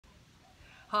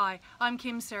Hi, I'm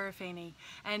Kim Serafini,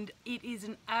 and it is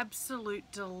an absolute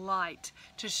delight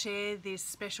to share this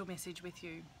special message with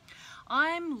you.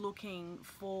 I'm looking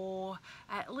for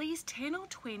at least 10 or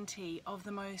 20 of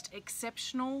the most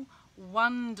exceptional,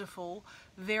 wonderful,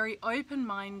 very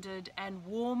open-minded and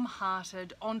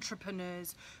warm-hearted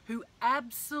entrepreneurs who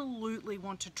absolutely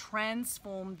want to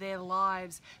transform their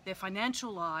lives, their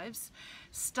financial lives,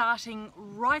 starting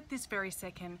right this very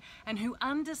second, and who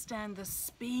understand the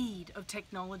speed of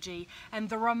technology and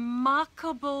the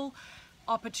remarkable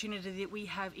opportunity that we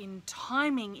have in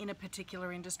timing in a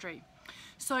particular industry.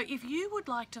 So if you would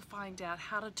like to find out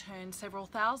how to turn several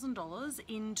 $1,000s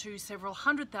into several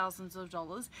 $100,000s of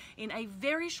dollars in a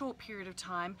very short period of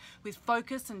time with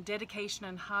focus and dedication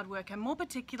and hard work, and more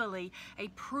particularly a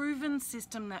proven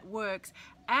system that works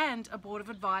and a board of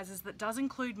advisors that does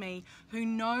include me, who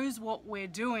knows what we're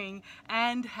doing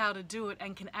and how to do it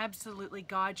and can absolutely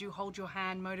guide you, hold your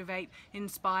hand, motivate,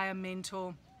 inspire,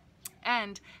 mentor,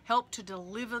 and help to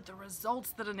deliver the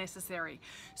results that are necessary.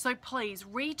 So please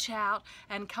reach out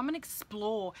and come and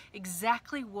explore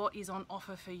exactly what is on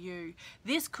offer for you.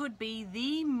 This could be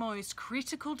the most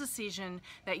critical decision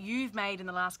that you've made in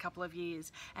the last couple of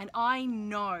years, and I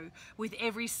know with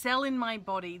every cell in my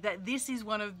body that this is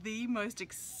one of the most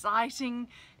exciting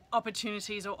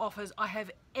opportunities or offers I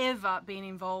have ever been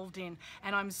involved in,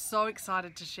 and I'm so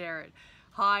excited to share it.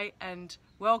 Hi and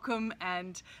welcome,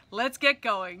 and let's get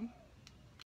going.